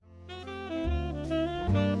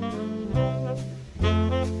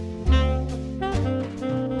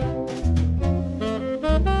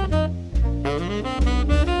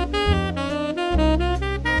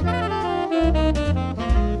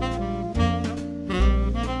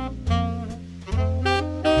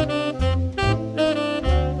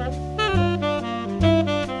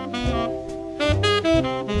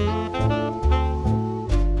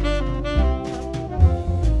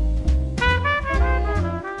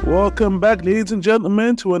Welcome back, ladies and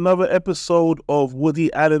gentlemen, to another episode of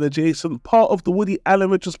Woody Allen Adjacent, part of the Woody Allen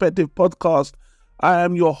Retrospective podcast. I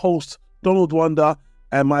am your host, Donald Wonder,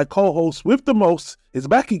 and my co-host with the most is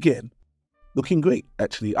back again. Looking great,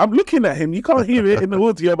 actually. I'm looking at him. You can't hear it in the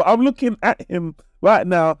audio, but I'm looking at him right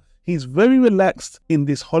now. He's very relaxed in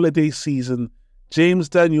this holiday season. James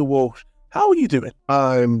Daniel Walsh, how are you doing?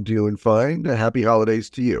 I'm doing fine. Happy holidays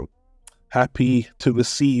to you. Happy to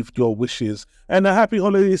receive your wishes, and a happy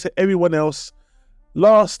holidays to everyone else.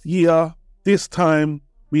 Last year, this time,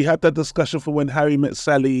 we had that discussion for When Harry Met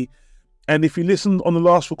Sally, and if you listened on the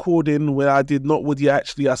last recording where I did Not Woody,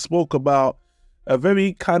 actually, I spoke about a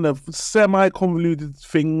very kind of semi-convoluted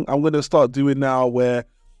thing I'm going to start doing now, where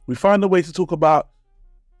we find a way to talk about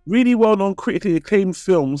really well-known, critically acclaimed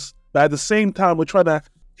films, but at the same time, we're trying to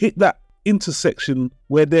hit that intersection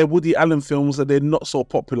where they're Woody Allen films and they're not so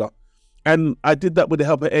popular. And I did that with the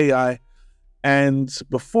help of AI. And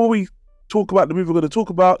before we talk about the movie we're going to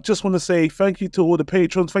talk about, just want to say thank you to all the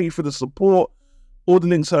patrons. Thank you for the support. All the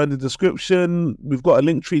links are in the description. We've got a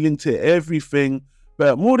link tree linked to everything.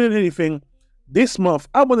 But more than anything, this month,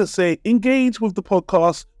 I want to say engage with the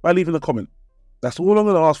podcast by leaving a comment. That's all I'm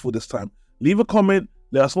going to ask for this time. Leave a comment.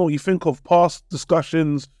 Let us know what you think of past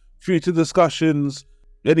discussions, future discussions,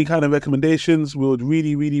 any kind of recommendations. We would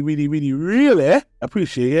really, really, really, really, really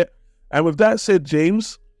appreciate it. And with that said,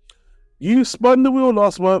 James, you spun the wheel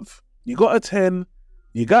last month. You got a 10.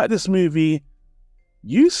 You got this movie.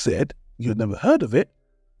 You said you'd never heard of it.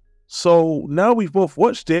 So now we've both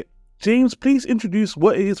watched it. James, please introduce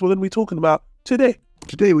what it is we're going to be talking about today.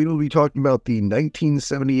 Today we will be talking about the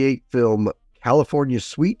 1978 film California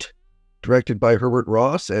Suite, directed by Herbert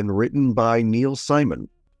Ross and written by Neil Simon.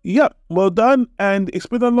 Yep, well done. And it's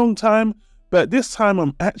been a long time, but this time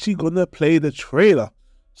I'm actually going to play the trailer.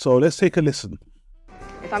 So let's take a listen.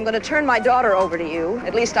 If I'm going to turn my daughter over to you,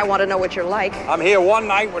 at least I want to know what you're like. I'm here one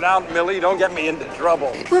night without Millie. Don't get me into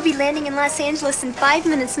trouble. We'll be landing in Los Angeles in 5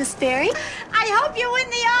 minutes, Miss Berry. I hope you win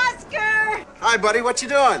the Oscar! Hi, buddy. What you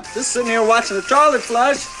doing? Just sitting here watching the toilet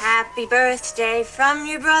flush. Happy birthday from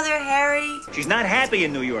your brother, Harry. She's not happy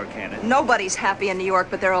in New York, Hannah. Nobody's happy in New York,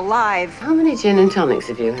 but they're alive. How many gin and tonics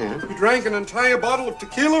have you had? We drank an entire bottle of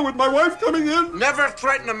tequila with my wife coming in. Never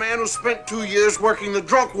threaten a man who spent 2 years working the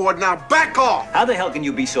drunk ward. Now back off! How the hell can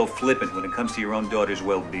you be so flippant when it comes to your own daughter's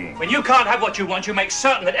well-being? When you can't have what you want, you make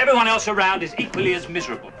certain that everyone else around is equally as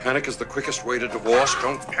miserable. Panic is the quickest way to divorce.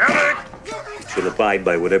 Don't panic! She'll abide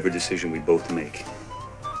by whatever decision we both make.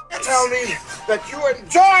 Tell me that you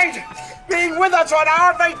enjoyed being with us on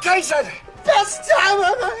our vacation. Best time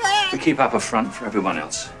I've ever had. We keep up a front for everyone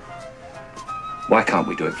else. Why can't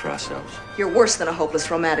we do it for ourselves? You're worse than a hopeless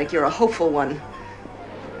romantic. You're a hopeful one.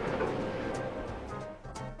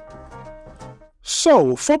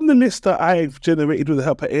 So, from the list that I've generated with the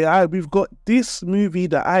help of AI, we've got this movie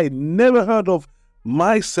that I had never heard of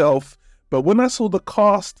myself, but when I saw the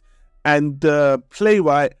cast and the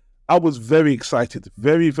playwright, I was very excited,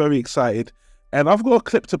 very, very excited. And I've got a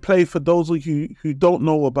clip to play for those of you who don't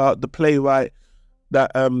know about the playwright.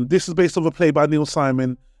 That this is based on a play by Neil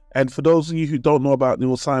Simon. And for those of you who don't know about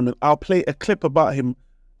Neil Simon, I'll play a clip about him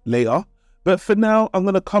later. But for now, I'm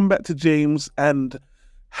going to come back to James. And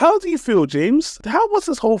how do you feel, James? How was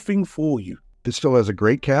this whole thing for you? This film has a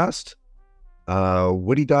great cast,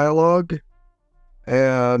 witty dialogue,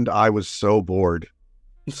 and I was so bored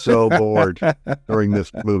during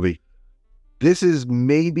this movie. This is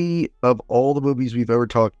maybe, of all the movies we've ever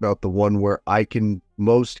talked about, the one where I can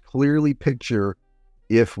most clearly picture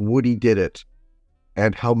if Woody did it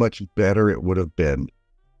and how much better it would have been.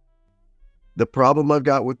 The problem I've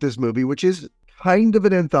got with this movie, which is kind of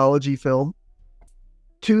an anthology film,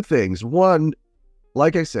 two things. One,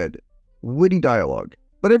 like I said, witty dialogue,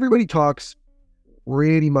 but everybody talks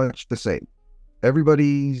pretty much the same.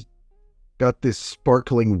 Everybody's got this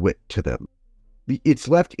sparkling wit to them. It's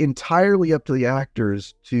left entirely up to the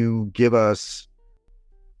actors to give us,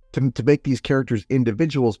 to make these characters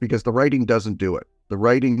individuals, because the writing doesn't do it. The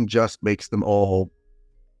writing just makes them all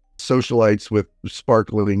socialites with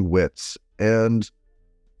sparkling wits. And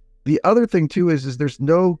the other thing too is there's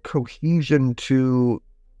no cohesion to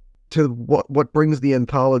what brings the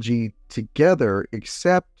anthology together,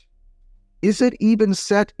 except, is it even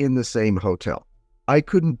set in the same hotel? I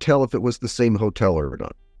couldn't tell if it was the same hotel or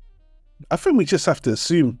not. I think we just have to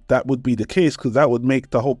assume that would be the case, because that would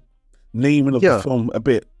make the whole naming of the film a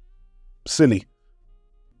bit silly.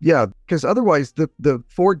 Yeah, because otherwise the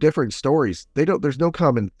four different stories, there's no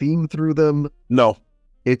common theme through them. No.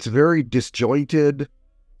 It's very disjointed.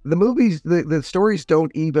 The movies, the stories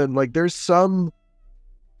don't even, like, there's some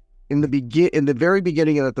in the very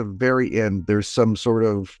beginning and at the very end, there's some sort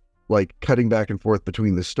of like cutting back and forth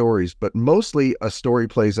between the stories, but mostly a story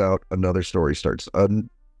plays out, another story starts.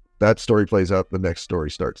 That story plays out, the next story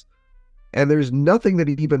starts. And there's nothing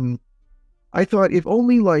that I thought, if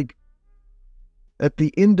only like at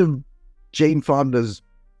the end of Jane Fonda's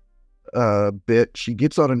bit, she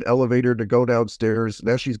gets on an elevator to go downstairs. And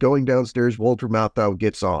as she's going downstairs, Walter Matthau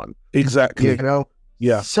gets on. Exactly. You know?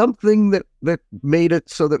 Yeah. Something that made it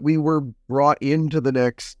so that we were brought into the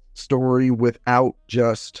next story without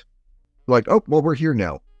just like, oh, well, we're here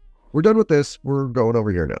now. We're done with this. We're going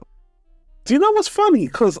over here now. Do you know what's funny?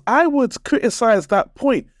 Because I would criticize that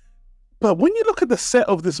point. But when you look at the set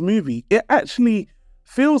of this movie, it actually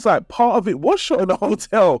feels like part of it was shot in a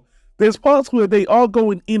hotel. There's parts where they are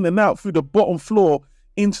going in and out through the bottom floor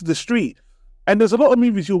into the street. And there's a lot of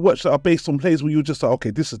movies you'll watch that are based on plays where you're just like,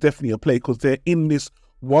 okay, this is definitely a play because they're in this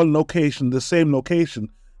one location, the same location.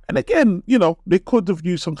 And again, you know, they could have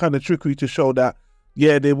used some kind of trickery to show that,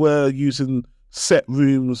 yeah, they were using set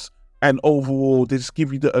rooms and overall they just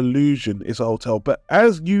give you the illusion it's a hotel. But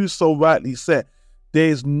as you so rightly said,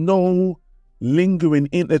 there's no lingering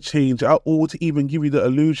interchange at all to even give you the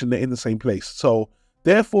illusion they're in the same place. So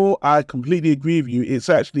therefore, I completely agree with you. It's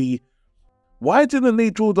actually, why didn't they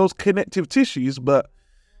draw those connective tissues? But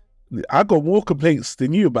I got more complaints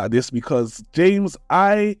than you about this because, James,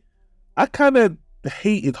 I kind of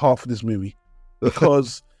hated half of this movie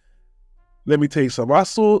because let me tell you something.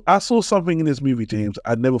 I saw something in this movie, James,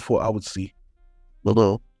 I never thought I would see.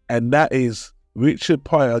 Hello. And that is Richard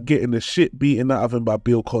Pryor getting the shit beaten out of him by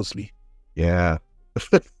Bill Cosby. Yeah.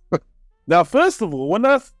 Now, first of all,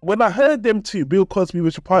 when I heard them two, Bill Cosby,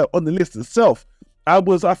 Richard Pryor, on the list itself, I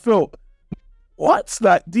felt, what?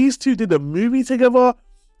 Like, these two did a movie together?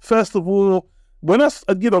 First of all,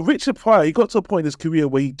 Richard Pryor, he got to a point in his career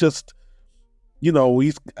where he just,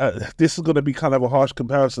 he's, this is going to be kind of a harsh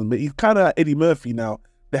comparison, but he's kind of like Eddie Murphy now.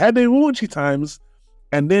 They had their raunchy times,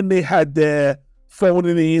 and then they had their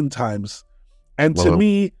phoning it in times. And to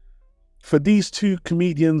me, for these two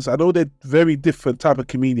comedians, I know they're very different type of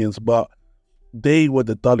comedians, but they were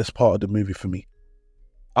the dullest part of the movie for me.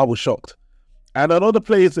 I was shocked. And I know the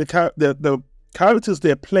players, the characters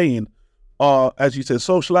they're playing are, as you said,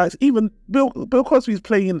 socialites. Even Bill Cosby's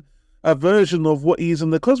playing a version of what he's in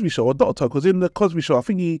the Cosby Show, a doctor, because in the Cosby Show, I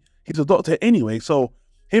think he's a doctor anyway. So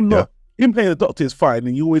him playing a doctor is fine,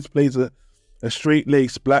 and he always plays a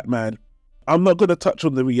straight-laced black man. I'm not going to touch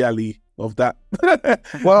on the reality of that.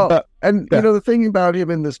 Well, the thing about him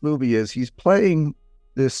in this movie is he's playing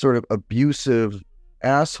this sort of abusive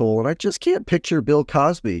asshole, and I just can't picture Bill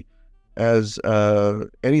Cosby as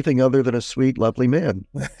anything other than a sweet, lovely man.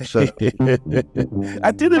 So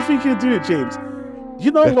I didn't think you'd do it, James.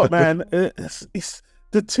 You know what, man? It's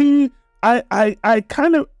the two. I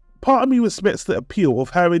kind of, part of me respects the appeal of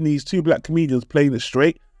having these two black comedians playing it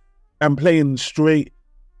straight and playing straight,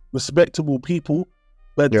 respectable people.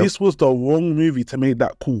 But this was the wrong movie to make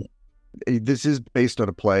that cool. This is based on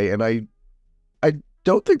a play, and I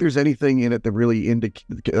don't think there's anything in it that really indicates,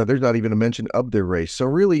 there's not even a mention of their race. So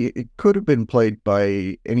really, it could have been played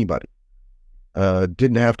by anybody.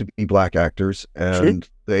 Didn't have to be black actors. And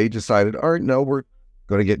they decided, all right, no, we're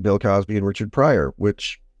going to get Bill Cosby and Richard Pryor,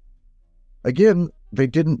 which, again, they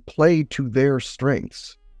didn't play to their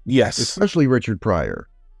strengths. Yes. Especially Richard Pryor.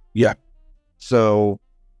 Yeah. So,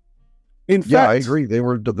 in fact, I agree. They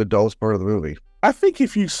were the dullest part of the movie. I think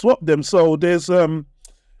if you swap them, so there's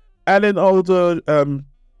Alan Alda,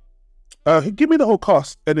 give me the whole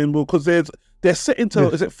cast, and then because they're set into,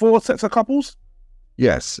 is it 4 sets of couples?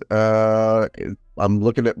 Yes. I'm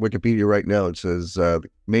looking at Wikipedia right now. It says the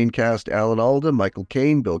main cast: Alan Alda, Michael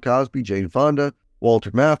Caine, Bill Cosby, Jane Fonda,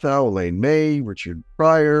 Walter Matthau, Elaine May, Richard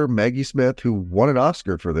Pryor, Maggie Smith, who won an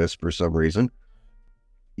Oscar for this for some reason.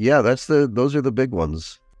 Yeah, those are the big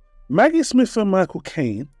ones. Maggie Smith and Michael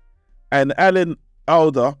Caine and Alan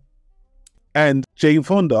Alda and Jane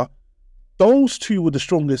Fonda, those two were the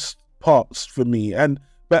strongest parts for me.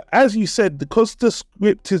 But as you said, because the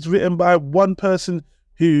script is written by one person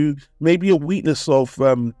who may be a weakness of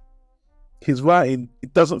his writing,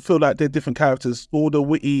 it doesn't feel like they're different characters. All the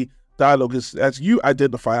witty dialogue is, as you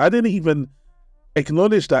identify, I didn't even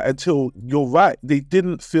acknowledge that until you're right. They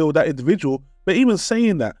didn't feel that individual. But even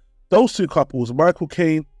saying that, those two couples, Michael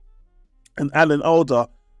Caine and Alan Alda,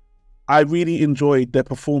 I really enjoyed their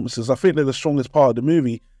performances. I think they're the strongest part of the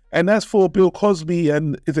movie. And as for Bill Cosby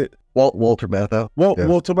and, is it Walter Matthau?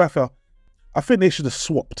 Walter Matthau, I think they should have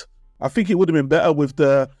swapped. I think it would have been better with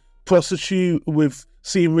the prostitute, with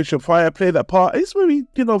seeing Richard Pryor play that part. It's very,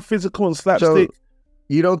 physical and slapstick. So,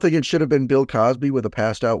 you don't think it should have been Bill Cosby with a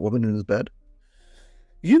passed out woman in his bed?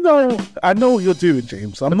 You know, I know what you're doing,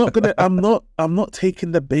 James. I'm not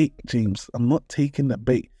taking the bait, James. I'm not taking the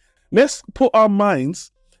bait. Let's put our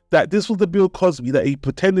minds that this was the Bill Cosby that he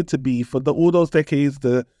pretended to be for all those decades,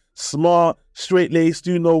 the smart, straight-laced,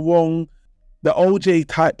 do no wrong, the OJ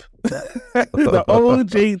type. The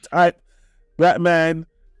OJ type black man.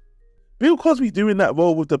 Bill Cosby doing that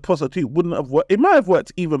role with the prostitute wouldn't have worked. It might have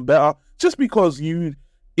worked even better just because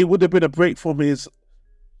it would have been a break from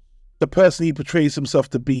the person he portrays himself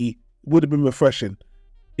to be. Would have been refreshing.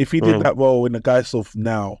 If he did that role in the Guys of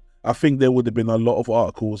Now, I think there would have been a lot of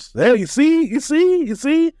articles. Hey, you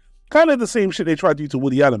see? Kind of the same shit they tried to do to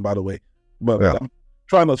Woody Allen, by the way. But I'm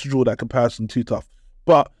trying not to draw that comparison too tough.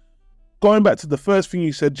 But going back to the first thing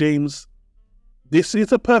you said, James, this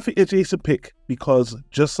is a perfect adjacent pick because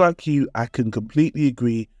just like you, I can completely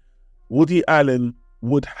agree. Woody Allen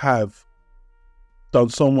would have done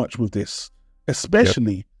so much with this,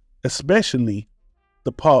 especially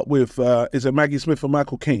the part with, is it Maggie Smith and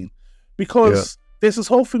Michael Caine? Because there's this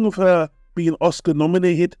whole thing of her being Oscar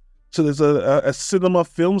nominated. So there's a cinema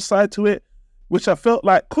film side to it, which I felt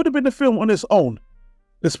like could have been a film on its own,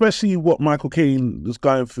 especially what Michael Caine was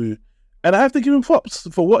going through. And I have to give him props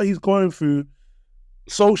for what he's going through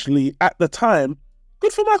socially at the time.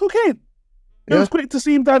 Good for Michael Caine. It was great to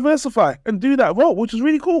see him diversify and do that role, which is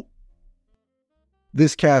really cool.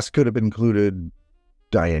 This cast could have included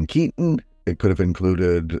Diane Keaton. It could have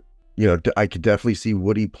included, I could definitely see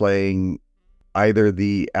Woody playing either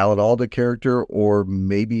the Alan Alda character or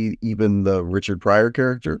maybe even the Richard Pryor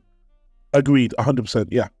character. Agreed, 100%,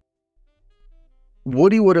 yeah.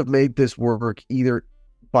 Woody would have made this work either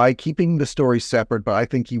by keeping the story separate, but I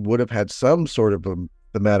think he would have had some sort of a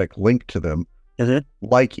thematic link to them,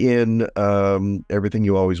 like in Everything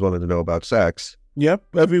You Always Wanted to Know About Sex. Yep,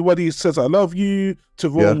 everybody says I love you, to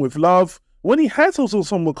Wrong with Love. When he has those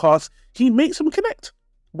ensemble casts, he makes them connect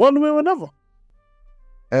one way or another.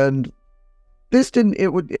 And this didn't. It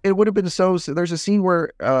would have been so. There's a scene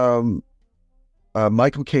where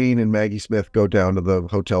Michael Caine and Maggie Smith go down to the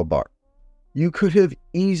hotel bar. You could have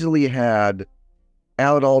easily had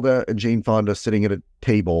Alan Alda and Jane Fonda sitting at a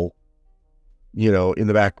table, in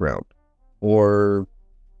the background, or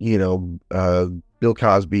Bill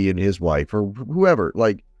Cosby and his wife, or whoever.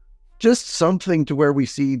 Like, just something to where we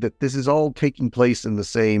see that this is all taking place in the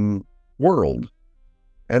same world.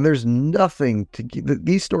 And there's nothing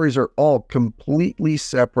these stories are all completely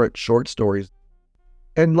separate short stories.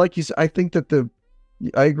 And like you said, I think that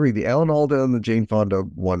I agree, the Alan Alda and the Jane Fonda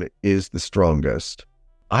one is the strongest.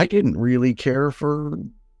 I didn't really care for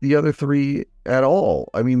the other three at all.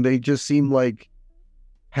 I mean, they just seemed like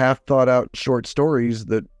half thought out short stories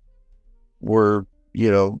that were,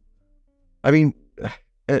 I mean,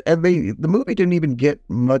 and the movie didn't even get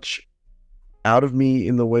much out of me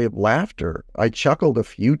in the way of laughter. I chuckled a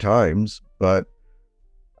few times, but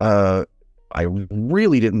I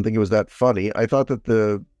really didn't think it was that funny. I thought that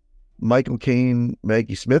the Michael Caine,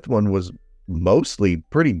 Maggie Smith one was mostly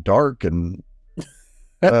pretty dark and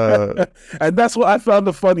and that's what I found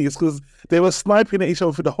the funniest, because they were sniping at each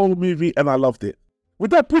other for the whole movie, and I loved it.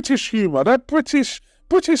 With that British humor, that British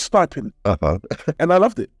sniping. And I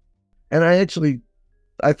loved it. And I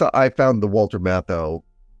found the Walter Matthau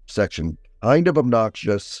section kind of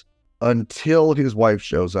obnoxious until his wife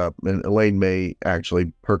shows up, and Elaine May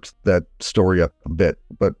actually perks that story up a bit.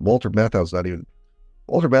 But Walter Matthau's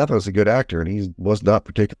a good actor, and he was not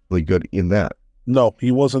particularly good in that. No,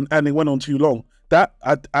 he wasn't, and it went on too long. That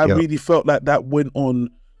I really felt like that went on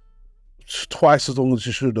twice as long as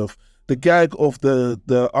it should have. The gag of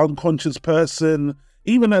the unconscious person,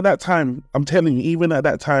 even at that time, I'm telling you, even at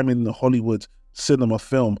that time in the Hollywood cinema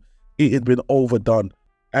film, it had been overdone.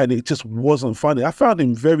 And it just wasn't funny. I found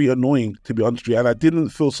him very annoying, to be honest with you, and I didn't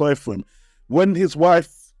feel sorry for him. When his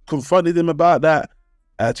wife confronted him about that,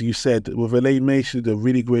 as you said, with Elaine May, she did a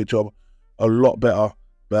really great job, a lot better.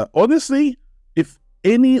 But honestly, if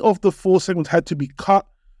any of the 4 segments had to be cut,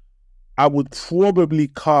 I would probably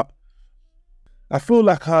cut. I feel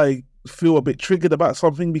like I feel a bit triggered about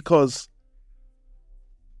something, because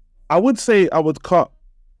I would say I would cut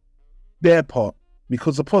their part,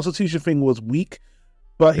 because the prostitution thing was weak.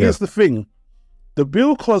 But here's the thing. The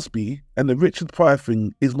Bill Cosby and the Richard Pryor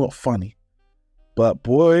thing is not funny. But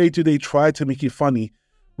boy, do they try to make it funny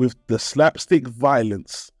with the slapstick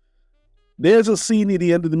violence. There's a scene at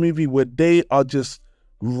the end of the movie where they are just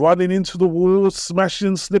running into the walls,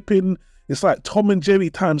 smashing, slipping. It's like Tom and Jerry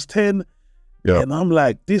times 10. Yeah. And I'm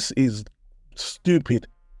like, this is stupid.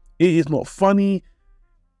 It is not funny.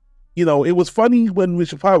 It was funny when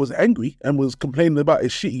Richard Pryor was angry and was complaining about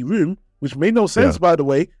his shitty room, which made no sense, by the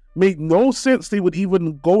way. Made no sense they would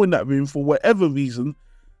even go in that room for whatever reason.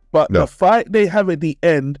 But No. the fight they have at the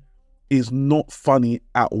end is not funny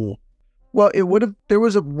at all. Well, there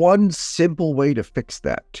was one simple way to fix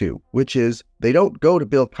that too, which is they don't go to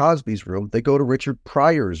Bill Cosby's room, they go to Richard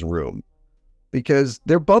Pryor's room. Because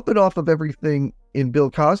they're bumping off of everything in Bill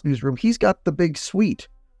Cosby's room. He's got the big suite.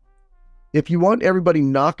 If you want everybody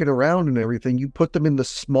knocking around and everything, you put them in the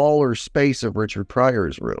smaller space of Richard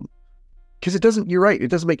Pryor's room. Because you're right, it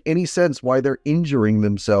doesn't make any sense why they're injuring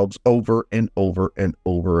themselves over and over and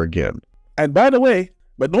over again. And by the way,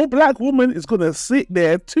 but no black woman is going to sit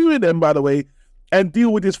there, two of them, by the way, and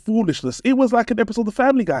deal with this foolishness. It was like an episode of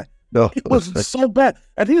Family Guy. No, it was so bad.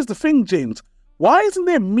 And here's the thing, James. Why isn't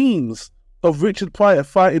there memes of Richard Pryor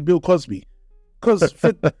fighting Bill Cosby? Because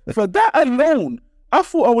for that alone, I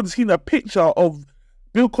thought I would have seen a picture of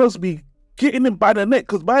Bill Cosby getting him by the neck,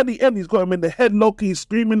 because by the end, he's got him in the headlock, he's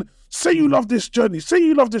screaming, say you love this journey, say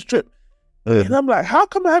you love this trip. And I'm like, how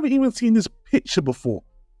come I haven't even seen this picture before?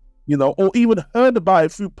 Or even heard about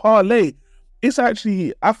it through Parlay. It's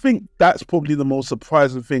actually, I think that's probably the most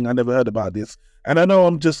surprising thing I never heard about this. And I know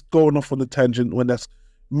I'm just going off on a tangent when that's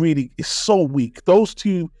really, it's so weak. Those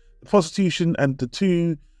two, the prostitution and the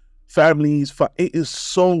two families, it is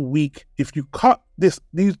so weak. If you cut these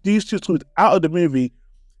two stories out of the movie,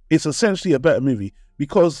 it's essentially a better movie,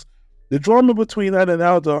 because the drama between Alan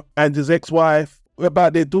Alda and his ex-wife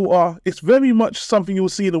about their daughter, it's very much something you'll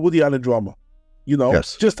see in a Woody Allen drama.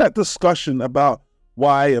 Yes. Just that discussion about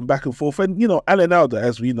why and back and forth. And, Alan Alda,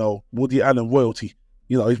 as we know, Woody Allen royalty.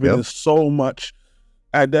 He's been in so much.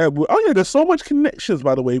 And there's so much connections,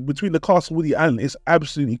 by the way, between the cast and Woody Allen. It's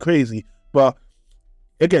absolutely crazy. But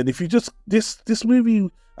again, if you just, this movie,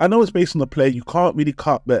 I know it's based on a play, you can't really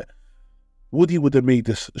cut, but Woody would have made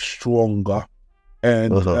this stronger.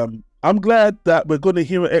 And I'm glad that we're going to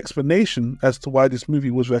hear an explanation as to why this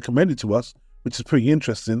movie was recommended to us, which is pretty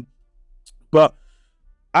interesting. But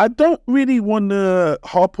I don't really want to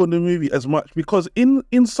harp on the movie as much, because in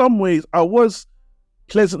some ways I was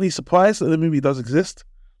pleasantly surprised that the movie does exist.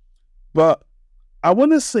 But I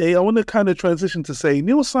want to kind of transition to say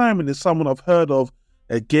Neil Simon is someone I've heard of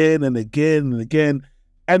again and again and again.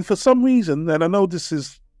 And for some reason, and I know this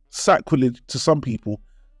is sacrilege to some people,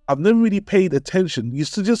 I've never really paid attention.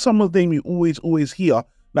 It's just some of the things you always hear.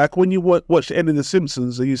 Like when you watch the end of The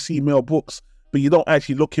Simpsons and you see Mel Brooks, but you don't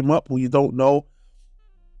actually look him up or you don't know.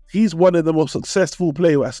 He's one of the most successful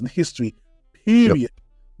playwrights in history, period, yep.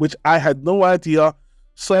 Which I had no idea.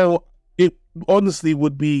 So it honestly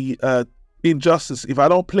would be injustice if I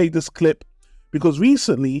don't play this clip, because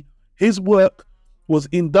recently his work was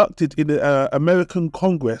inducted in the American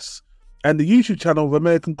Congress, and the YouTube channel of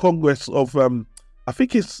American Congress of, I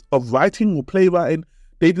think it's of writing or playwriting.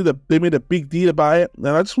 They made a big deal about it. And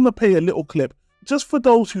I just want to play a little clip just for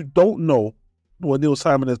those who don't know what Neil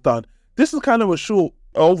Simon has done. This is kind of a short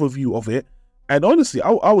overview of it, and honestly,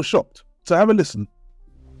 I was shocked. So have a listen.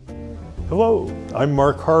 Hello, I'm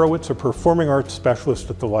Mark Horowitz, a performing arts specialist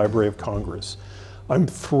at the Library of Congress. I'm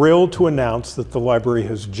thrilled to announce that the library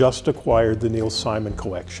has just acquired the Neil Simon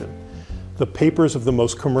Collection, the papers of the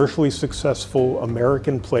most commercially successful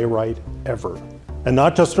American playwright ever. And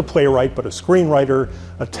not just a playwright, but a screenwriter,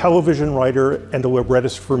 a television writer, and a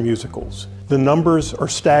librettist for musicals. The numbers are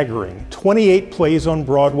staggering. 28 plays on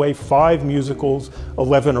Broadway, 5 musicals,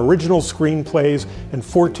 11 original screenplays, and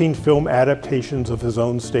 14 film adaptations of his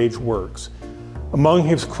own stage works. Among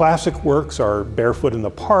his classic works are Barefoot in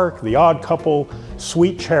the Park, The Odd Couple,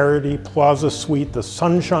 Sweet Charity, Plaza Suite, The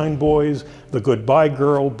Sunshine Boys, The Goodbye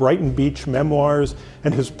Girl, Brighton Beach Memoirs,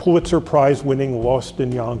 and his Pulitzer Prize-winning Lost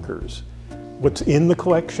in Yonkers. What's in the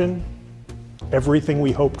collection? Everything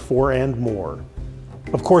we hoped for and more.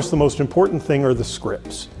 Of course, the most important thing are the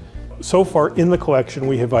scripts. So far in the collection,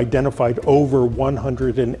 we have identified over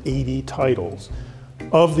 180 titles.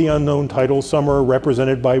 Of the unknown titles, some are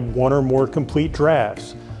represented by one or more complete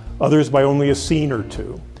drafts, others by only a scene or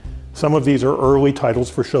two. Some of these are early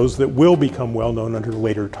titles for shows that will become well-known under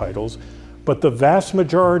later titles, but the vast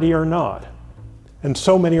majority are not. And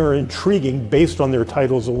so many are intriguing based on their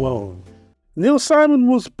titles alone. Neil Simon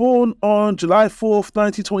was born on July 4th,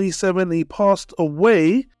 1927. He passed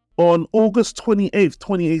away on August 28th,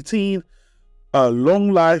 2018. A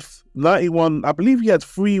long life, 91. I believe he had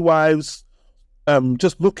 3 wives.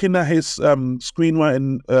 Just looking at his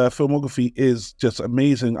screenwriting filmography is just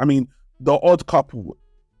amazing. I mean, The Odd Couple,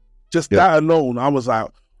 that alone, I was like,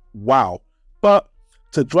 wow. But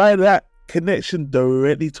to draw that connection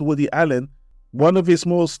directly to Woody Allen, one of his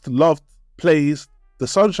most loved plays, The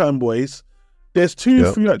Sunshine Boys, there's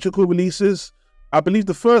 2 theatrical releases. I believe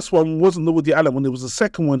the first one wasn't the Woody Allen one. It was the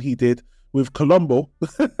second one he did with Columbo.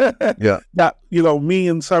 That, me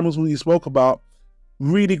and Simon Woody spoke about.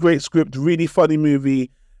 really great script, really funny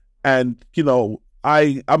movie. And, you know,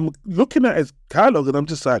 I'm looking at his catalog and I'm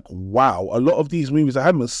just like, wow, a lot of these movies I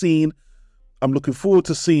haven't seen, I'm looking forward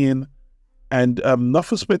to seeing. And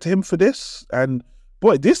enough respect to him for this. And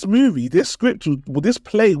boy, this movie, this script, this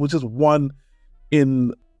play was just one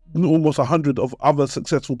in almost 100 of other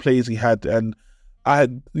successful plays he had. And I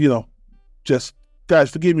had, you know, just,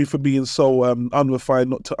 guys, forgive me for being so unrefined,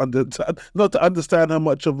 not to understand how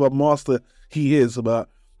much of a master he is. But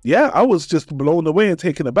yeah, I was just blown away and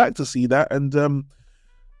taken aback to see that. And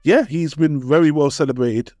yeah, he's been very well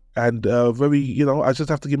celebrated and very, you know, I just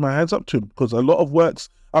have to give my hands up to him because a lot of works,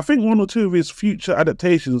 I think one or two of his future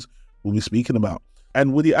adaptations we'll be speaking about.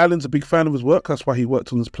 And Woody Allen's a big fan of his work. That's why he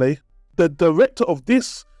worked on this play. The director of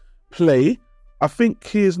this play, I think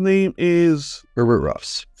his name is Herbert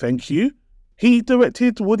Ross. Thank you. He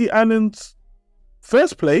directed Woody Allen's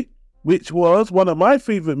first play, which was one of my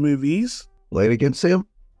favorite movies. Elaine Against Sam?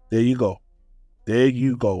 There you go. There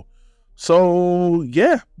you go. So,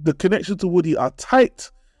 yeah, the connections to Woody are tight.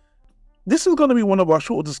 This is going to be one of our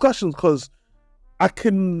shorter discussions because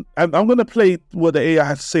I'm going to play what the AI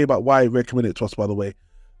has to say about why I recommend it to us, by the way.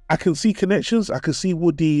 I can see connections. I can see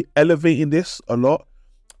Woody elevating this a lot.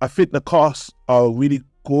 I think the casts are really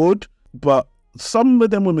good, but some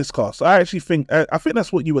of them were miscast. I think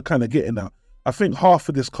that's what you were kind of getting at. I think half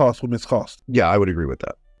of this cast were miscast. Yeah, I would agree with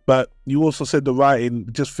that. But you also said the writing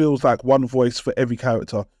just feels like one voice for every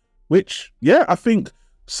character, which, yeah, I think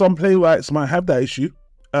some playwrights might have that issue.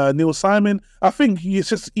 Neil Simon, I think it's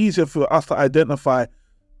just easier for us to identify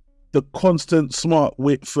the constant smart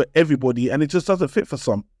wit for everybody, and it just doesn't fit for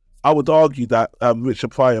some. I would argue that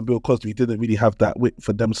Richard Pryor and Bill Cosby didn't really have that wit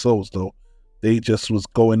for themselves, though. They just was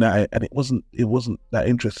going at it, and it wasn't that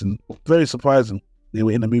interesting. Very surprising. They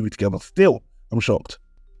were in a movie together. Still, I'm shocked.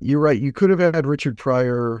 You're right. You could have had Richard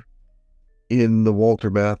Pryor in the Walter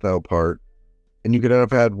Matthau part, and you could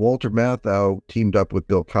have had Walter Matthau teamed up with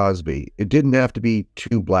Bill Cosby. It didn't have to be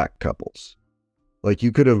two black couples. Like,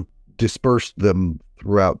 you could have dispersed them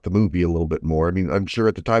throughout the movie a little bit more. I mean, I'm sure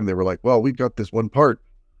at the time they were like, well, we've got this one part.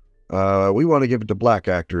 We want to give it to black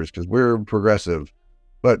actors because we're progressive,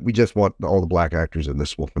 but we just want all the black actors in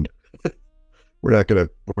this one. We're not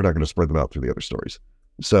gonna spread them out through the other stories.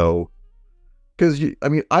 So, because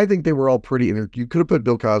I think they were all pretty. You could have put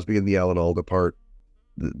Bill Cosby in the Alan Alda part.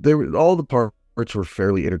 All the parts were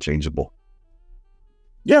fairly interchangeable.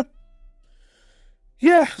 Yeah.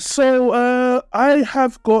 So I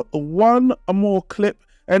have got one more clip,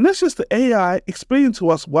 and that's just the AI explaining to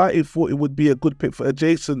us why it thought it would be a good pick for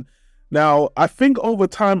Jason. Now, I think over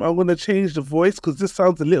time I'm going to change the voice because this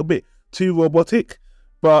sounds a little bit too robotic.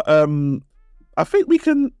 But I think we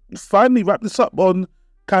can finally wrap this up on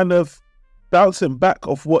kind of bouncing back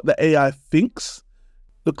off what the AI thinks.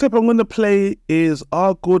 The clip I'm going to play is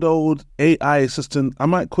our good old AI assistant. I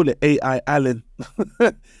might call it AI Alan.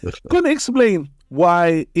 Going to explain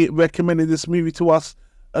why it recommended this movie to us.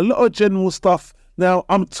 A lot of general stuff. Now,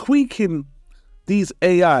 I'm tweaking these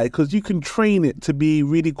AI because you can train it to be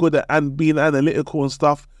really good at and being analytical and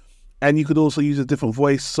stuff. And you could also use a different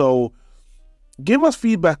voice. So give us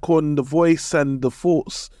feedback on the voice and the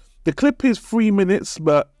thoughts. The clip is 3 minutes,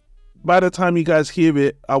 but by the time you guys hear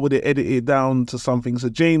it, I would have edited it down to something. So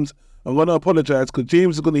James, I'm going to apologize because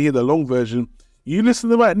James is going to hear the long version. You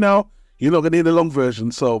listening right now, you're not going to hear the long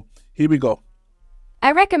version. So here we go.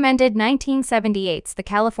 I recommended 1978's The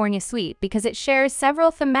California Suite because it shares several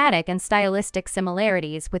thematic and stylistic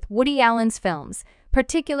similarities with Woody Allen's films,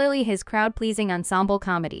 particularly his crowd-pleasing ensemble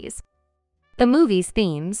comedies. The movie's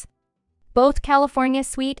themes, both California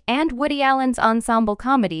Suite and Woody Allen's ensemble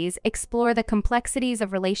comedies, explore the complexities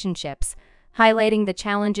of relationships, highlighting the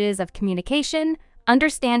challenges of communication,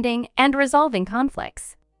 understanding, and resolving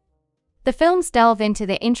conflicts. The films delve into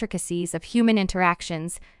the intricacies of human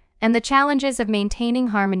interactions and the challenges of maintaining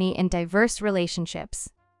harmony in diverse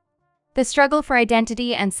relationships. The struggle for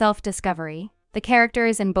identity and self-discovery. The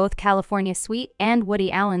characters in both California Suite and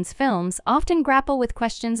Woody Allen's films often grapple with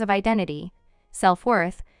questions of identity,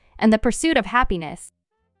 self-worth, and the pursuit of happiness.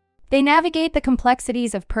 They navigate the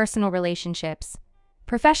complexities of personal relationships,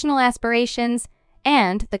 professional aspirations,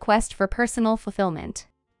 and the quest for personal fulfillment.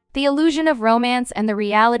 The illusion of romance and the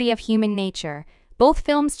reality of human nature. Both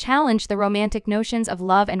films challenge the romantic notions of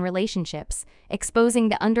love and relationships, exposing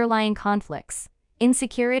the underlying conflicts,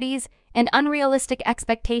 insecurities, and unrealistic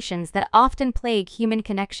expectations that often plague human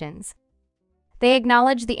connections. They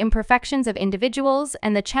acknowledge the imperfections of individuals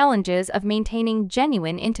and the challenges of maintaining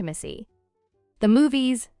genuine intimacy. The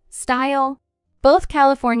movie's style. Both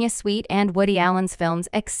California Suite and Woody Allen's films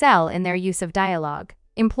excel in their use of dialogue,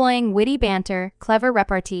 employing witty banter, clever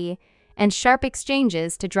repartee, and sharp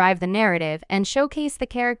exchanges to drive the narrative and showcase the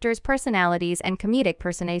characters' personalities and comedic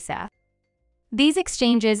persona. These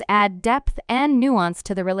exchanges add depth and nuance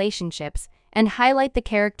to the relationships and highlight the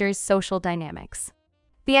characters' social dynamics.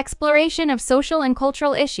 The exploration of social and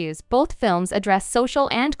cultural issues. Both films address social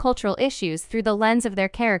and cultural issues through the lens of their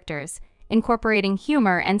characters, incorporating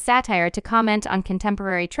humor and satire to comment on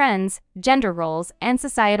contemporary trends, gender roles, and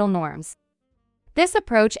societal norms. This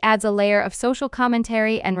approach adds a layer of social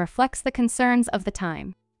commentary and reflects the concerns of the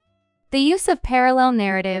time. The use of parallel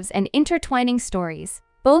narratives and intertwining stories.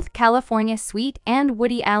 Both California Suite and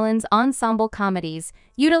Woody Allen's ensemble comedies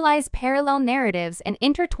utilize parallel narratives and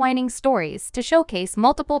intertwining stories to showcase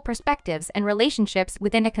multiple perspectives and relationships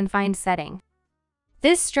within a confined setting.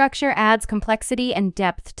 This structure adds complexity and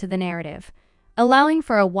depth to the narrative, allowing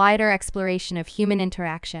for a wider exploration of human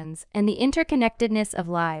interactions and the interconnectedness of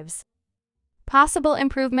lives. Possible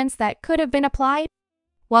improvements that could have been applied?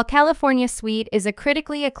 While California Suite is a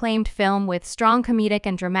critically acclaimed film with strong comedic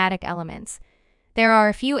and dramatic elements, there are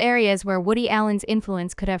a few areas where Woody Allen's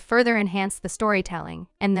influence could have further enhanced the storytelling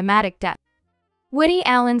and thematic depth. Woody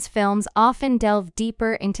Allen's films often delve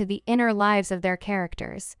deeper into the inner lives of their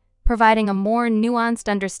characters, providing a more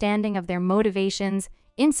nuanced understanding of their motivations,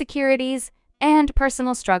 insecurities, and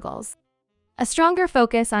personal struggles. A stronger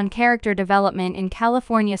focus on character development in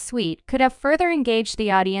California Suite could have further engaged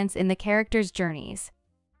the audience in the characters' journeys.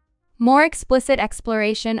 More explicit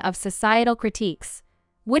exploration of societal critiques.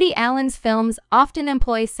 Woody Allen's films often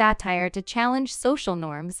employ satire to challenge social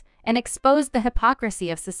norms and expose the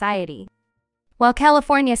hypocrisy of society. While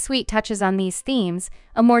California Suite touches on these themes,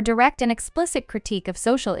 a more direct and explicit critique of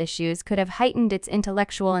social issues could have heightened its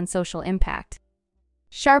intellectual and social impact.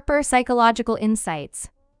 Sharper psychological insights.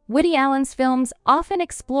 Woody Allen's films often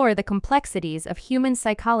explore the complexities of human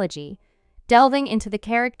psychology, delving into the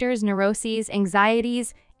characters' neuroses,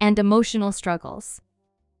 anxieties, and emotional struggles.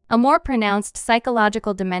 A more pronounced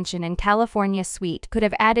psychological dimension in California Suite could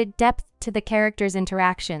have added depth to the characters'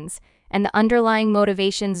 interactions and the underlying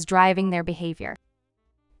motivations driving their behavior.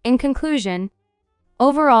 In conclusion,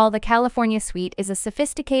 overall, the California Suite is a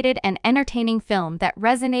sophisticated and entertaining film that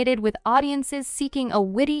resonated with audiences seeking a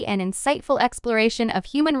witty and insightful exploration of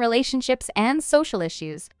human relationships and social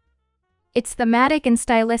issues. Its thematic and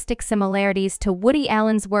stylistic similarities to Woody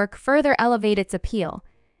Allen's work further elevate its appeal,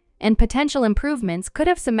 and potential improvements could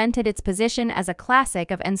have cemented its position as a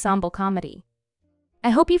classic of ensemble comedy.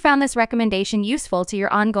 I hope you found this recommendation useful to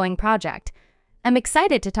your ongoing project. I'm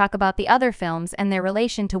excited to talk about the other films and their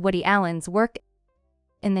relation to Woody Allen's work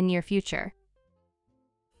in the near future.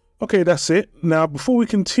 Okay, that's it. Now, before we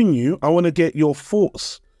continue, I want to get your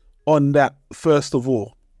thoughts on that first of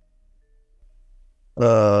all.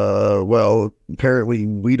 Well, apparently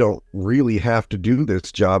we don't really have to do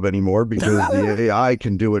this job anymore because the AI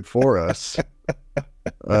can do it for us.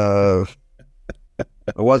 I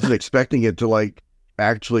wasn't expecting it to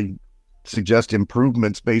actually suggest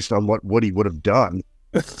improvements based on what Woody would have done.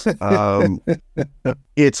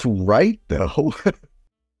 It's right though.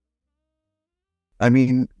 I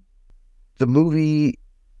mean, the movie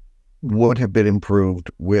would have been improved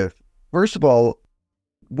with, first of all,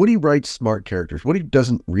 Woody writes smart characters. Woody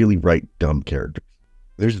doesn't really write dumb characters.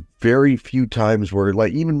 There's very few times where,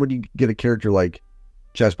 even when you get a character like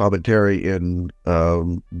Chess Palminteri in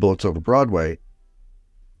Bullets Over Broadway,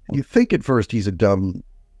 you think at first he's a dumb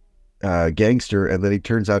gangster, and then he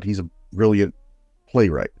turns out he's a brilliant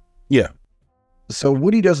playwright. Yeah. So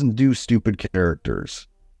Woody doesn't do stupid characters,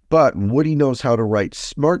 but Woody knows how to write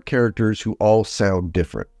smart characters who all sound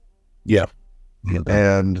different. Yeah.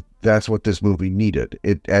 And that's what this movie needed.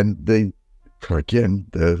 The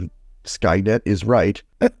Skynet is right.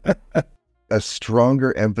 A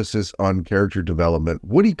stronger emphasis on character development.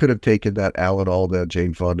 Woody could have taken that Alan Alda,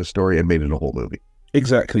 Jane Fonda story and made it a whole movie.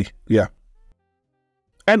 Exactly. Yeah.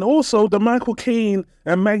 And also the Michael Caine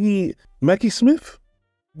and Maggie Smith.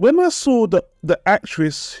 When I saw the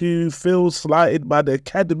actress who feels slighted by the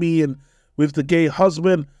Academy and with the gay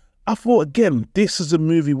husband, I thought, again, this is a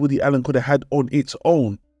movie Woody Allen could have had on its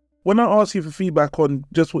own. When I asked you for feedback on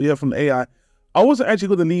just what you heard from the AI, I wasn't actually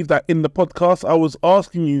going to leave that in the podcast. I was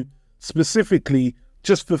asking you specifically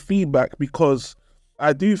just for feedback because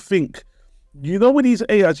I do think, with these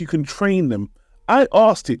AIs, you can train them. I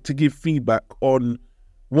asked it to give feedback on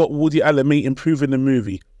what Woody Allen may improve in the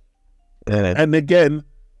movie. And again,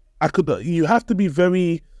 you have to be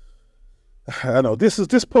very I know this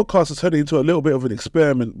podcast is turning into a little bit of an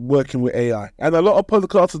experiment working with AI, and a lot of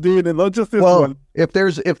podcasts are doing it, not just this one. If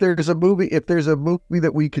there's a movie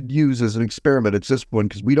that we could use as an experiment, it's this one,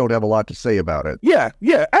 because we don't have a lot to say about it. Yeah.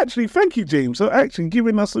 Actually, thank you, James. So actually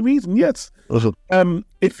giving us a reason. Yes.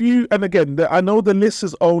 If you, and again, I know the list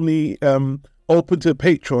is only open to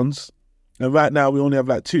patrons, and right now we only have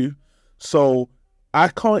like 2, so I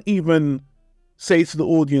can't even say to the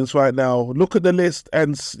audience right now, look at the list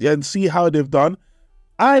and see how they've done.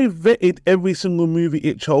 I vetted every single movie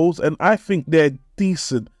it chose, and I think they're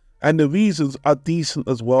decent, and the reasons are decent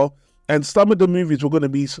as well. And some of the movies we're going to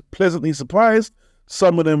be pleasantly surprised.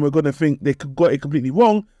 Some of them we're going to think they got it completely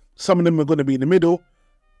wrong. Some of them are going to be in the middle.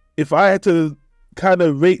 If I had to kind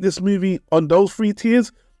of rate this movie on those 3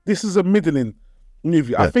 tiers, this is a middling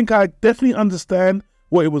movie. Yeah. I think I definitely understand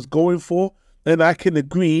what it was going for, and I can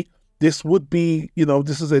agree this would be,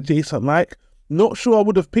 this is adjacent like. Not sure I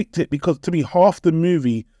would have picked it, because to me, half the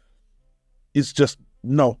movie is just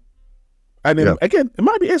no. And then, again, it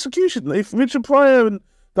might be execution. If Richard Pryor and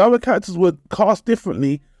the other characters were cast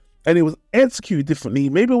differently and it was executed differently,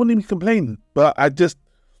 maybe I wouldn't be complaining. But I just,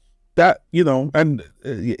 and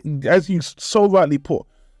as you so rightly put,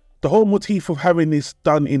 the whole motif of having this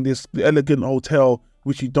done in this elegant hotel,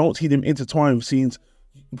 which you don't see them intertwined with scenes,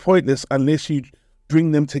 pointless unless you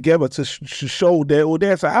bring them together to show they're all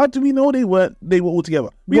there. So how do we know they were all together?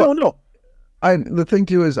 We don't know. The thing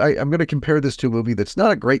too is I'm going to compare this to a movie that's not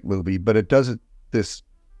a great movie, but it does this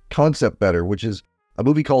concept better, which is a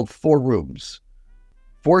movie called 4 Rooms.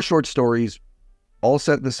 4 short stories, all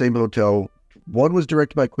set in the same hotel. One was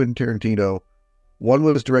directed by Quentin Tarantino. One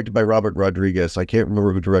was directed by Robert Rodriguez. I can't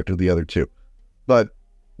remember who directed the other 2. But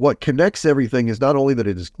what connects everything is not only that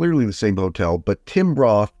it is clearly the same hotel, but Tim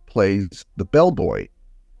Roth plays the bellboy,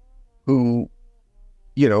 who,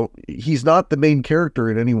 he's not the main character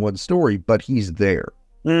in any one story, but he's there.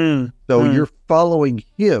 So you're following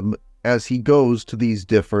him as he goes to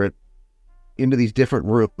into these different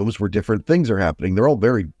rooms where different things are happening. They're all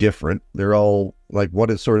very different. They're all like, one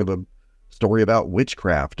is sort of a story about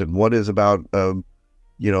witchcraft, and one is about, a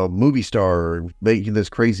movie star making this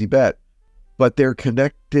crazy bet. But they're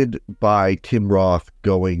connected by Tim Roth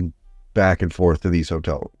going back and forth to these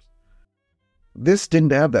hotels. This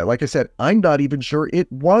didn't have that. Like I said, I'm not even sure it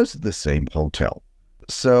was the same hotel.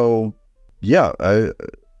 So, yeah,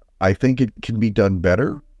 I think it can be done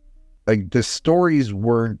better. Like, the stories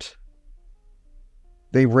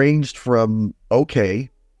they ranged from okay,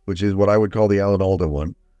 which is what I would call the Alan Alda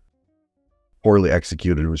one, poorly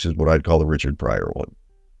executed, which is what I'd call the Richard Pryor one.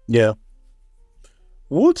 Yeah.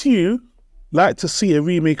 Would you like to see a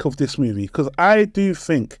remake of this movie? Because I do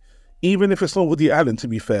think, even if it's not Woody Allen, to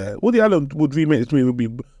be fair, Woody Allen would remake this movie would be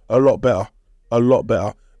a lot better.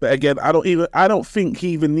 But again, I don't think he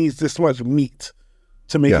even needs this much meat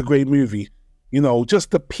to make a great movie. Just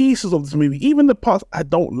the pieces of this movie, even the parts I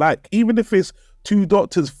don't like, even if it's 2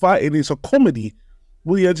 doctors fighting, it's a comedy.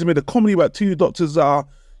 Woody Allen just made a comedy about 2 doctors are,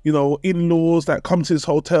 in-laws that come to this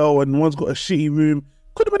hotel and one's got a shitty room.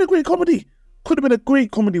 Could have been a great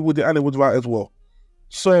comedy. Woody Allen would write as well.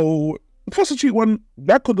 So the prostitute one,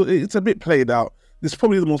 it's a bit played out. It's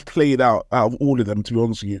probably the most played out of all of them, to be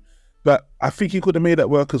honest with you. But I think he could have made that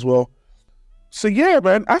work as well. So yeah,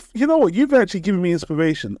 man, you know what? You've actually given me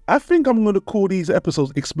inspiration. I think I'm going to call these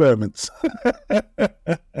episodes experiments.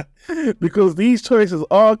 Because these choices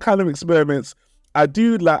are kind of experiments.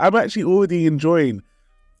 I'm actually already enjoying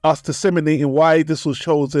us disseminating why this was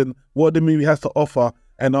chosen, what the movie has to offer,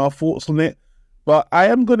 and our thoughts on it. But I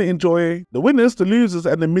am going to enjoy the winners, the losers,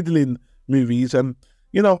 and the middling movies. And,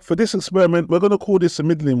 for this experiment, we're going to call this a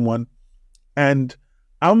middling one. And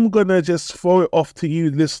I'm going to just throw it off to you,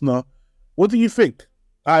 listener. What do you think?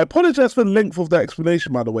 I apologize for the length of that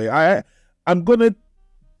explanation, by the way. I'm going to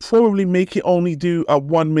probably make it only do a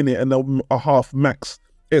 1 minute and a half max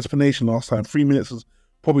explanation last time. 3 minutes is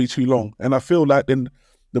probably too long. And I feel like then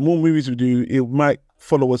the more movies we do, it might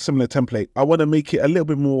follow a similar template. I want to make it a little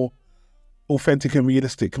bit more authentic and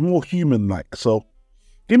realistic, more human-like. So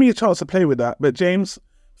give me a chance to play with that. But James,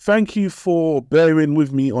 thank you for bearing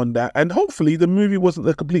with me on that. And hopefully the movie wasn't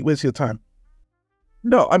a complete waste of your time.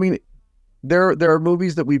 No, I mean, there are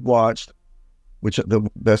movies that we've watched, which the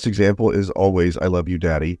best example is always I Love You,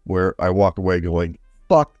 Daddy, where I walk away going,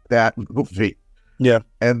 fuck that movie. Yeah.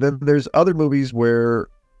 And then there's other movies where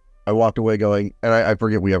I walked away going, and I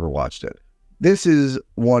forget we ever watched it. This is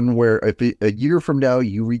one where if a year from now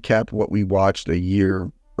you recap what we watched a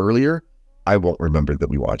year earlier, I won't remember that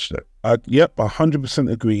we watched it. Yep,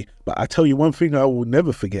 100% agree. But I tell you one thing I will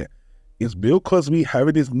never forget is Bill Cosby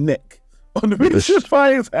having his neck on Richard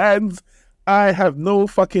Pryor's hands. I have no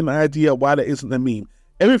fucking idea why that isn't a meme.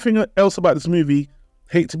 Everything else about this movie,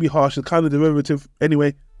 hate to be harsh, is kind of derivative.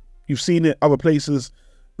 Anyway, you've seen it other places,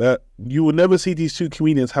 but you will never see these two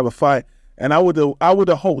comedians have a fight. And I would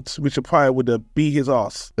have hoped Richard Pryor would have beat his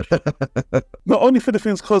ass. Not only for the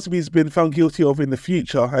things Cosby's been found guilty of in the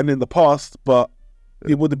future and in the past, but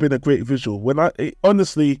it would have been a great visual.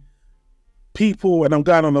 Honestly, people, and I'm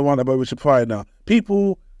going on the one about Richard Pryor now,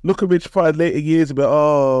 people look at Richard Pryor later years and be like,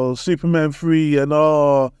 oh, Superman 3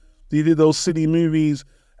 and he did those silly movies.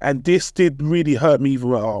 And this did really hurt me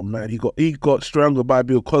even. Oh man, he got strangled by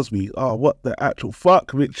Bill Cosby. Oh, what the actual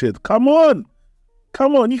fuck, Richard? Come on,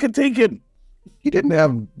 you can take him. He didn't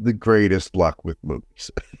have the greatest luck with movies.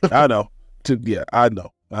 I know. I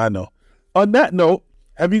know. On that note,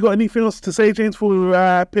 have you got anything else to say, James, before we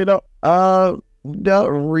wrap it up? Not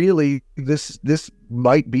really. This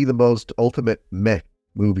might be the most ultimate meh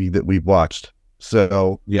movie that we've watched.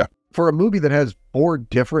 So yeah, for a movie that has 4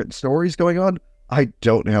 different stories going on, I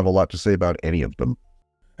don't have a lot to say about any of them.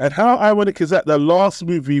 And how ironic is that the last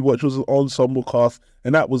movie, which was an ensemble cast,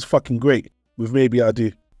 and that was fucking great with Maybe I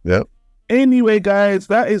Do. Yep. Anyway, guys,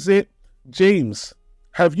 that is it. James,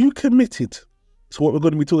 have you committed to what we're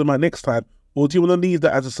going to be talking about next time, or do you want to leave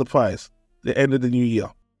that as a surprise, the end of the new year?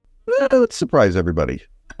 Let's surprise everybody.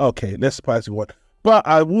 Okay, let's surprise everyone. But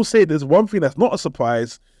I will say there's one thing that's not a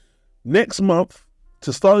surprise. Next month,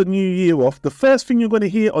 to start the new year off, the first thing you're going to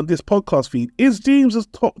hear on this podcast feed is James's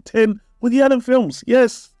top 10 Woody Allen films.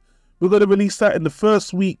 Yes, we're going to release that in the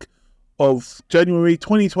first week of January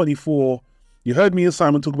 2024. You heard me and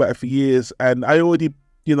Simon talk about it for years, and I already,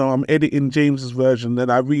 I'm editing James's version,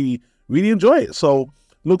 and I really, really enjoy it. So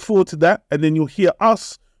look forward to that, and then you'll hear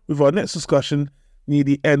us with our next discussion near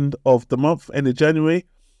the end of the month, end of January.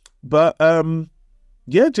 But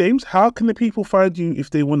yeah, James, how can the people find you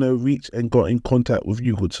if they want to reach and get in contact with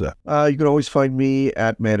you, good sir? You can always find me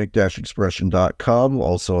at manic-expression.com,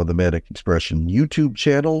 also on the Manic Expression YouTube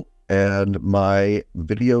channel, and my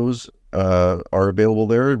videos are available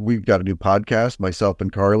there. We've got a new podcast, myself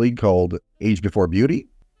and Carly, called Age Before Beauty,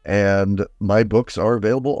 and my books are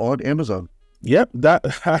available on Amazon. Yep,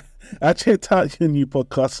 that I checked out your new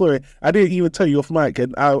podcast. Sorry, I didn't even tell you off mic,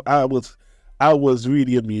 and I was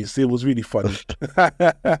really amused. It was really funny. I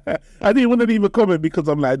didn't want to leave a comment because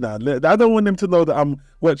I'm like, nah, I don't want them to know that I'm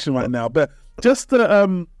watching right now. But just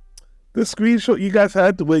the screenshot you guys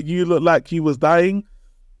had where you looked like you was dying,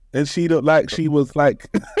 and she looked like she was like,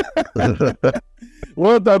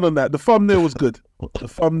 well done on that. The thumbnail was good.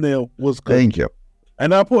 Thank you.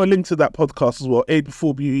 And I'll put a link to that podcast as well, Age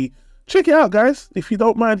Before Beauty. Check it out, guys. If you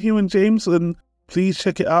don't mind hearing James, and please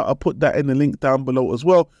check it out. I'll put that in the link down below as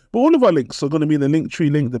well. But all of our links are going to be in the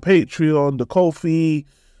Linktree link, the Patreon, the Ko-fi,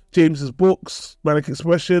 James's books, Manic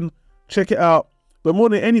Expression. Check it out. But more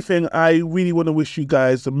than anything, I really want to wish you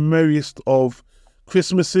guys the merriest of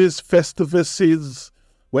Christmases, Festivuses,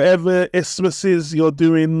 whatever Xmas you're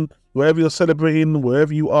doing, wherever you're celebrating,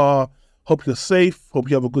 wherever you are. Hope you're safe. Hope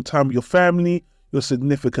you have a good time with your family, your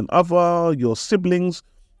significant other, your siblings,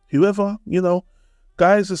 whoever,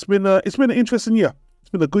 Guys, it's been an interesting year. It's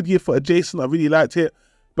been a good year for Adjacent. I really liked it.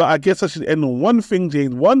 But I guess I should end on one thing,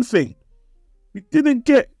 James. One thing. We didn't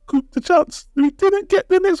get the chance. We didn't get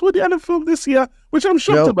the next Woody Allen film this year, which I'm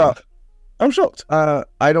shocked about. I'm shocked.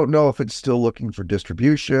 I don't know if it's still looking for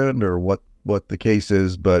distribution or what the case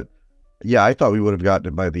is, but yeah, I thought we would have gotten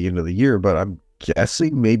it by the end of the year, but I'm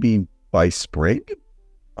guessing maybe by spring?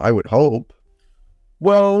 I would hope.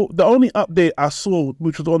 Well, the only update I saw,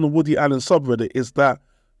 which was on the Woody Allen subreddit, is that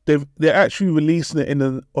they're actually releasing it in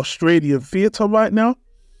an Australian theatre right now.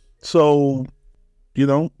 So, I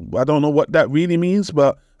don't know what that really means,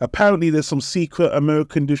 but apparently there's some secret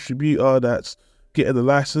American distributor that's getting the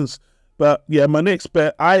license. But yeah, my next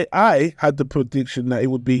bet, I had the prediction that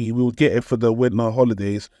we would get it for the winter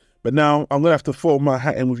holidays. But now I'm going to have to throw my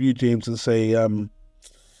hat in with you, James, and say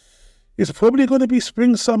it's probably going to be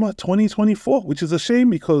spring, summer 2024, which is a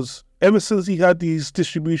shame because ever since he had these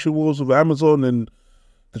distribution wars with Amazon and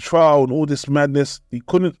the trial and all this madness, he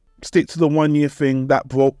couldn't stick to the 1 year thing that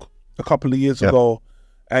broke a couple of years ago.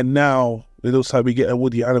 And now it looks like we get a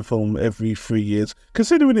Woody Allen film every 3 years.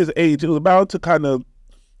 Considering his age, it was bound to kind of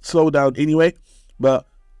slow down anyway, but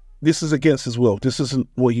this is against his will. This isn't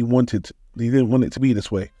what he wanted. He didn't want it to be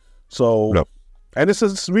this way. So, no. And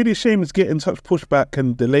it's really a shame it's getting such pushback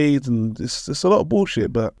and delays, and it's a lot of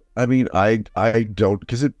bullshit. But I mean, I don't,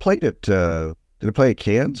 because it played at, did it play at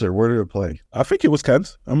Cannes, or where did it play? I think it was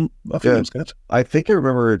Cannes. I think it was Cannes. I think I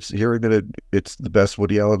remember hearing that it's the best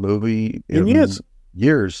Woody Allen movie in years.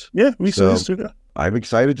 Years. Yeah, recent history. I'm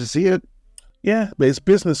excited to see it. Yeah, but it's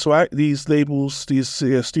business, right? These labels, these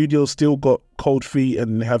studios still got cold feet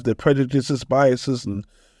and have their prejudices, biases, and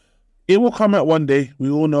it will come out one day.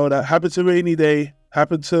 We all know that. Happened to Rainy Day,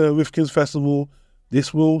 happened to Rifkin's Festival.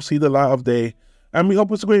 This will see the light of day. And we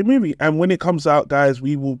hope it's a great movie. And when it comes out, guys,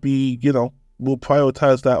 we will be, we'll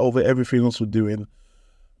prioritize that over everything else we're doing.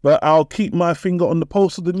 But I'll keep my finger on the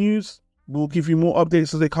pulse of the news. We'll give you more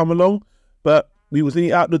updates as they come along. But we was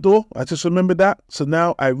nearly out the door. I just remembered that. So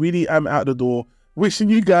now I really am out the door. Wishing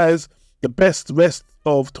you guys the best rest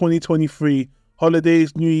of 2023.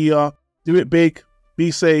 Holidays, New Year. Do it big.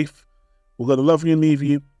 Be safe. We're going to love you and leave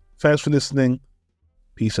you. Thanks for listening.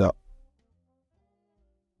 Peace out.